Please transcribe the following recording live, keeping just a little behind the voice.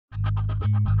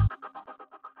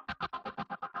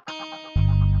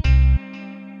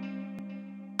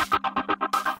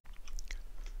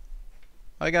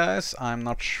Hi guys, I'm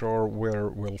not sure where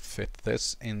we'll fit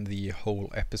this in the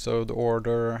whole episode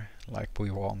order, like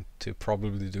we want to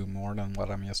probably do more than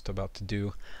what I'm just about to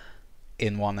do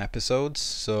in one episode,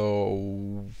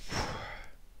 so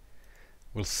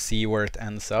we'll see where it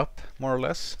ends up, more or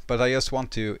less. But I just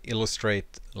want to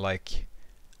illustrate, like,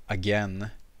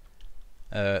 again,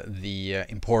 the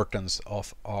importance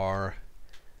of our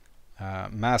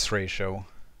mass ratio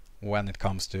when it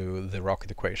comes to the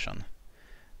rocket equation.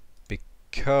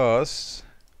 Because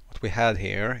what we had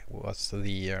here was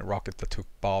the rocket that took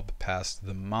Bob past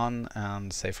the Mun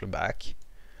and safely back,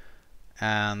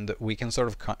 and we can sort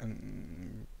of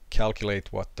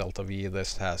calculate what delta V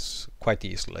this has quite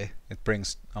easily. It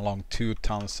brings along 2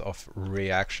 tons of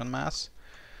reaction mass,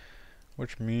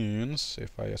 which means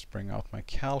if I just bring out my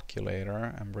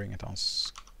calculator and bring it on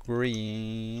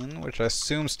screen, which I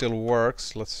assume still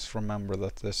works. Let's remember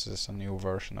that this is a new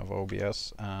version of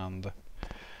OBS, and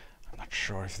not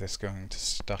sure if this is going to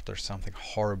stutter something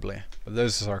horribly, but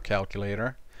this is our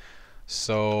calculator.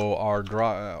 So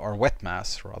our wet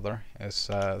mass rather is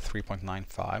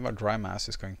 3.95. Our dry mass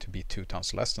is going to be 2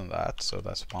 tons less than that, so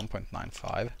that's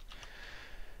 1.95.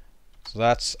 So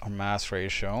that's our mass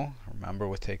ratio. Remember,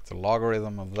 we take the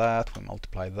logarithm of that, we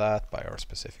multiply that by our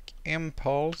specific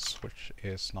impulse, which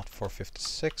is not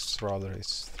 456, rather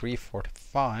it's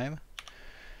 345,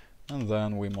 and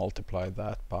then we multiply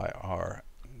that by our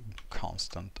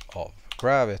constant of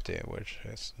gravity, which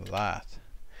is that.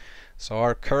 So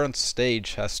our current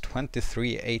stage has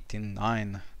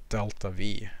 2389 delta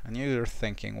V, and you're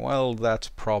thinking, well, that's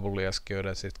probably as good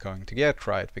as it's going to get,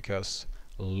 right? Because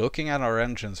looking at our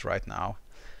engines right now,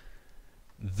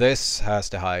 this has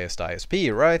the highest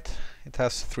ISP, right? It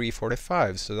has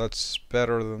 345, so that's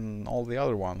better than all the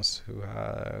other ones who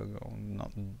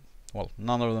well,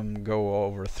 none of them go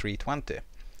over 320.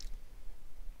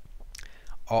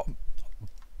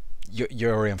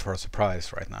 You're in for a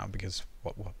surprise right now, because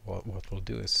what we'll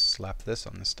do is slap this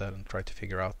on instead and try to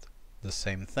figure out the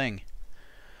same thing.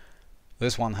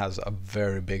 This one has a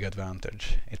very big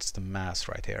advantage. It's the mass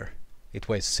right here. It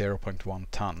weighs 0.1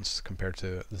 tons compared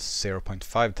to the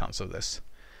 0.5 tons of this.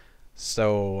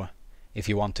 So if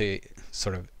you want to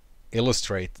sort of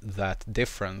illustrate that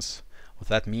difference, what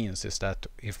that means is that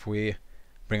if we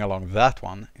bring along that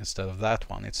one instead of that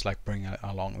one, it's like bringing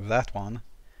along that one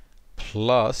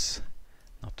plus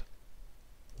not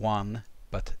 1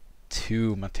 but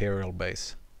 2 material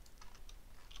base.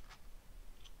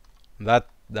 That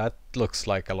looks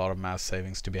like a lot of mass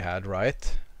savings to be had,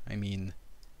 right? I mean,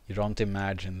 you don't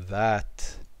imagine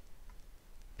that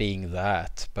being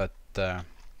that, but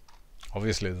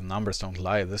obviously the numbers don't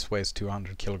lie. This weighs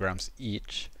 200 kilograms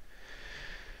each,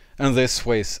 and this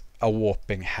weighs a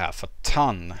whopping half a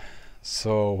ton.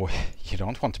 So you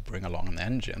don't want to bring along an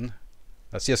engine.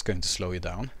 That's just going to slow you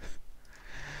down.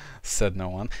 Said no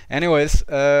one. Anyways,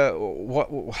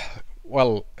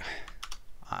 well,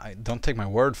 I don't take my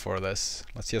word for this.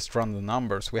 Let's just run the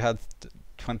numbers. We had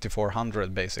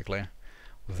 2400 basically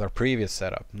with our previous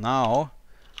setup. Now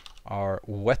our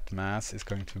wet mass is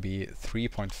going to be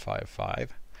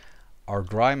 3.55. Our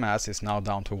dry mass is now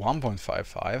down to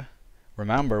 1.55.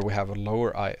 Remember, we have a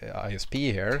lower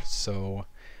ISP here, so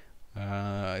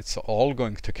it's all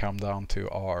going to come down to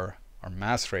our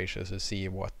mass ratios to see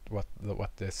what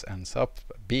this ends up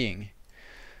being.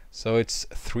 So it's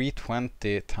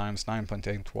 320 times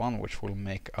 9.81, which will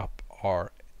make up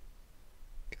our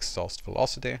exhaust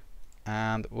velocity,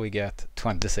 and we get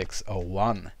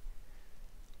 2601.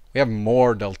 We have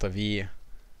more delta V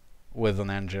with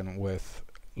an engine with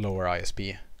lower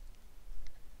ISP.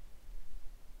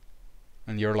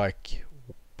 And you're like,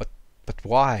 but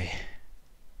why?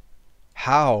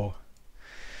 How?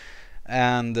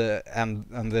 And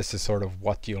this is sort of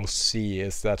what you'll see,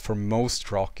 is that for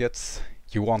most rockets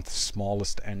you want the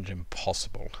smallest engine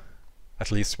possible,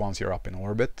 at least once you're up in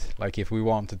orbit. Like if we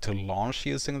wanted to launch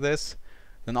using this,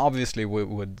 then obviously we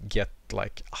would get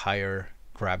like higher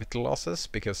gravity losses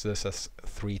because this has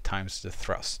 3 times the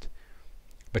thrust.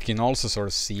 But you can also sort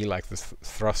of see like the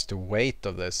thrust to weight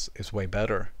of this is way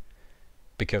better,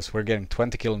 because we're getting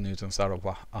 20 kilonewtons out of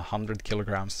 100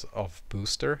 kilograms of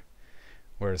booster,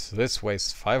 whereas this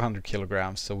weighs 500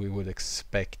 kilograms, so we would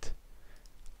expect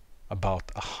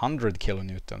about 100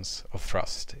 kilonewtons of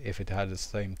thrust if it had the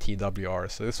same TWR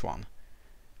as this one.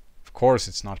 Of course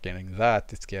it's not getting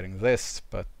that, it's getting this,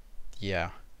 but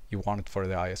yeah, you want it for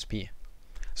the ISP.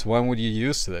 So when would you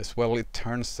use this? Well, it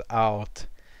turns out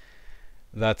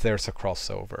that there's a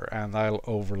crossover, and I'll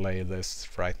overlay this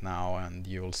right now and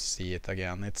you'll see it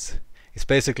again. It's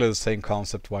basically the same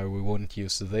concept why we wouldn't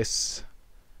use this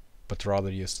but rather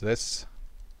use this,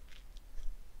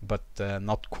 but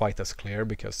not quite as clear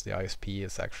because the ISP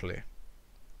is actually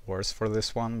worse for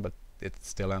this one, but it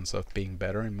still ends up being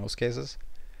better in most cases.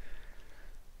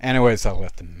 Anyways, I'll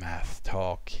let the math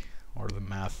talk, or the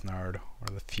math nerd,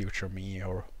 or the future me,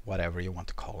 or whatever you want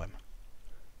to call him.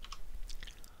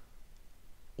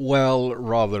 Well,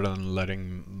 rather than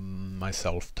letting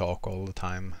myself talk all the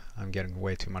time, I'm getting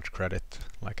way too much credit.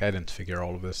 Like, I didn't figure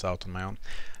all of this out on my own.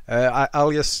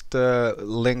 I'll just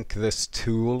link this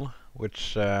tool,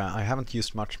 which I haven't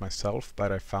used much myself,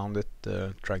 but I found it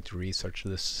trying to research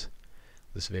this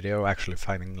video, actually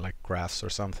finding like graphs or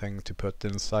something to put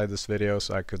inside this video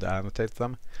so I could annotate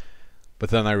them.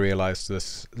 But then I realized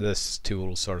this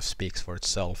tool sort of speaks for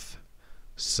itself.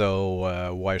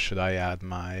 So why should I add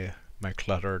my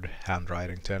cluttered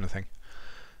handwriting to anything?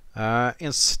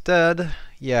 Instead,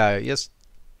 yeah, just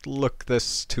look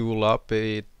this tool up.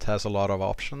 It has a lot of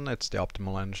options. It's the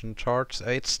optimal engine charts.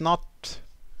 It's not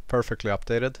perfectly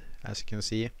updated, as you can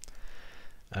see.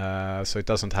 So it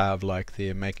doesn't have like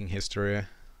the making history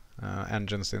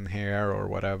engines in here or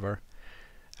whatever.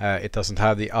 It doesn't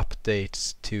have the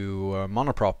updates to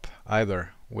monoprop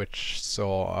either, which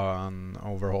saw an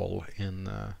overhaul in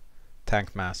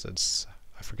tank masses.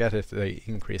 I forget if they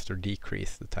increased or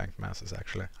decreased the tank masses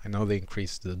actually. I know they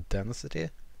increased the density,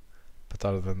 but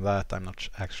other than that I'm not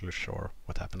actually sure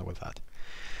what happened with that.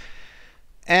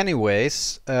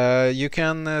 Anyways, you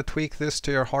can tweak this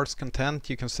to your heart's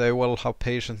content. You can say, well, how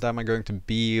patient am I going to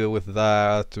be with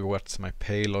that? What's my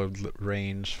payload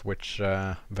range? Which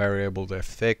variable do I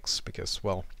fix? Because,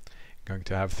 well, you're going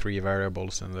to have 3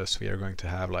 variables in this. We are going to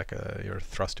have like your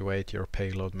thrust to weight, your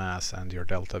payload mass, and your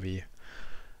delta V.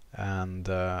 And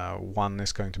one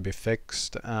is going to be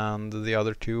fixed, and the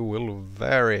other 2 will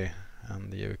vary.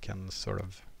 And you can sort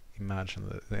of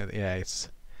imagine that, yeah,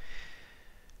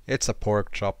 it's a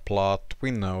pork chop plot. We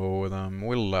know them,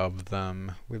 we love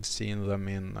them, we've seen them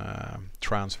in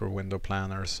transfer window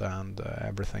planners and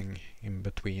everything in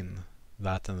between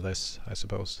that and this, I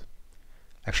suppose.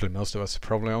 Actually, most of us have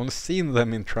probably only seen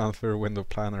them in transfer window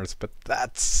planners, but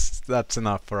that's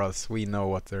enough for us. We know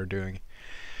what they're doing.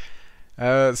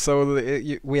 So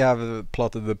we have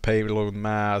plotted the payload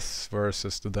mass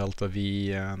versus the delta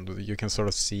V, and you can sort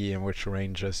of see in which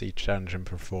ranges each engine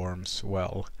performs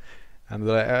well. And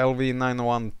the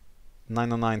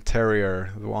LV909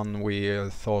 Terrier, the one we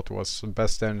thought was the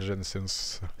best engine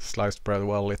since sliced bread,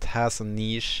 well, it has a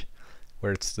niche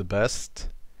where it's the best,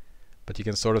 but you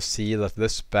can sort of see that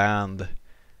this band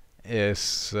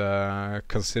is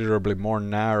considerably more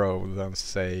narrow than,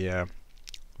 say,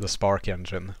 the Spark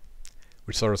engine,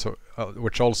 which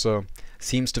also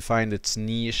seems to find its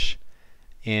niche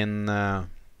in the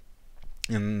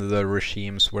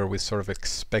regimes where we sort of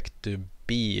expect to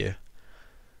be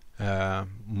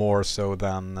more so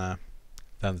than the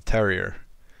Terrier,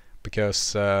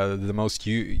 because the most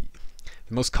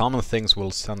common things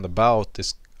we'll send about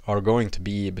are going to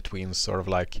be between sort of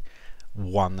like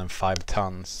 1 and 5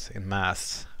 tons in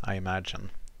mass, I imagine.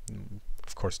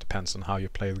 Of course, depends on how you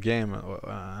play the game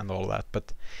and all that,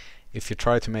 but if you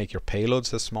try to make your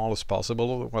payloads as small as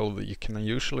possible, well, you can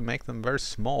usually make them very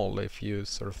small if you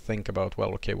sort of think about,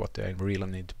 well, okay, what do I really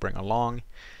need to bring along?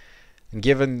 And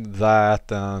given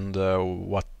that and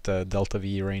what delta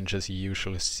V ranges you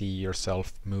usually see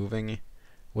yourself moving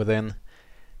within,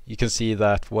 you can see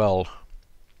that, well,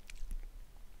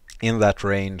 in that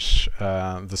range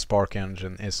the Spark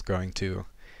engine is going to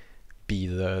be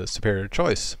the superior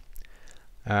choice.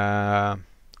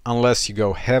 Unless you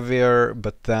go heavier,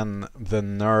 but then the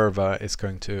Nerva is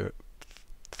going to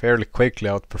fairly quickly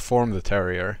outperform the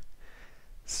Terrier.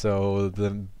 So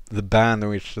the band in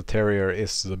which the Terrier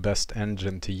is the best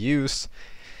engine to use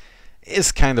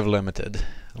is kind of limited.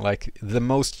 Like, the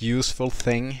most useful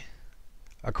thing,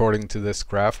 according to this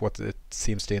graph, what it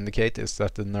seems to indicate is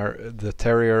that the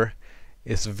Terrier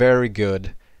is very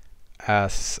good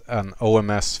as an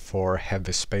OMS for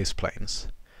heavy space planes.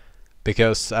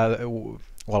 Because,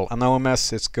 well, an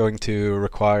OMS is going to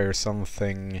require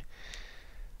something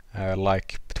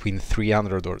like between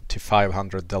 300 to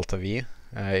 500 delta V.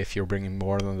 If you're bringing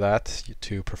more than that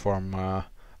to perform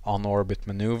on-orbit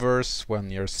maneuvers when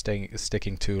you're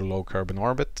sticking to low-carbon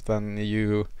orbit, then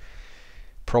you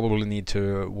probably need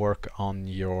to work on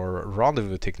your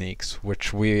rendezvous techniques,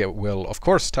 which we will of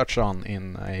course touch on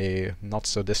in a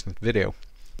not-so-distant video.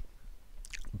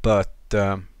 But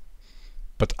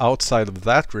outside of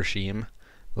that regime,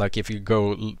 like if you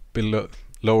go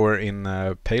lower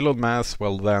in payload mass,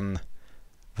 well then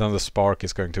then the Spark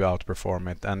is going to outperform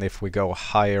it, and if we go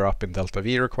higher up in delta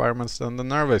V requirements, then the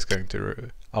Nerva is going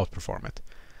to outperform it.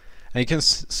 And you can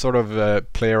sort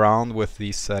of play around with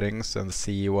these settings and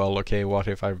see, well, okay, what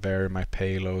if I vary my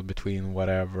payload between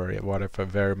whatever, what if I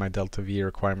vary my delta V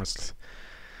requirements,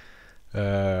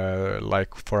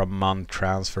 like for a MUN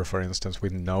transfer, for instance, we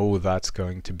know that's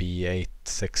going to be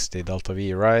 860 delta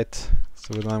V, right?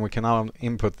 So then we can now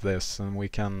input this, and we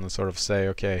can sort of say,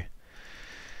 okay,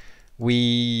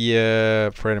 we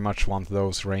pretty much want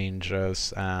those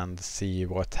ranges, and see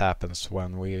what happens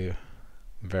when we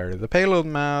vary the payload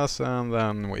mass, and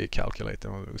then we calculate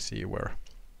and we see where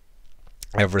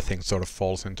everything sort of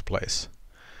falls into place.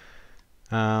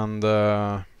 And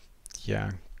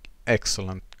yeah,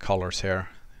 excellent colors here.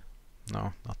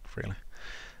 No, not really.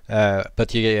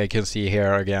 But you can see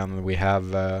here again we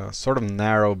have sort of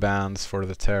narrow bands for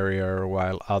the Terrier,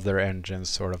 while other engines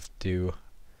sort of do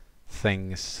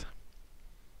things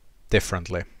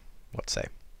differently, let's say.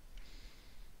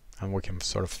 And we can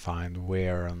sort of find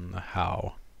where and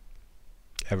how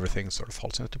everything sort of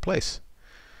falls into place.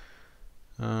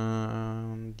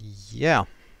 Yeah,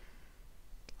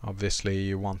 obviously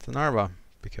you want the Nerva,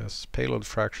 because payload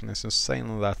fraction is insane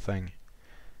on that thing.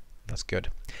 That's good.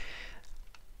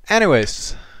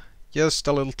 Anyways, just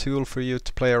a little tool for you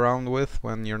to play around with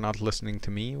when you're not listening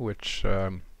to me, which, I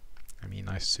mean,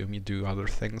 I assume you do other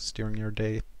things during your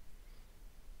day.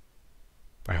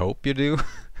 I hope you do.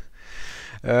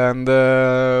 And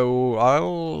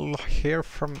I'll hear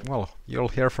from, well, you'll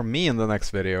hear from me in the next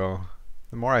video.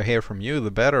 The more I hear from you, the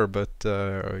better, but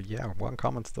yeah, 1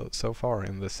 comment so far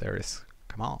in this series.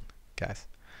 Come on, guys.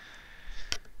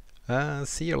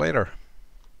 See you later.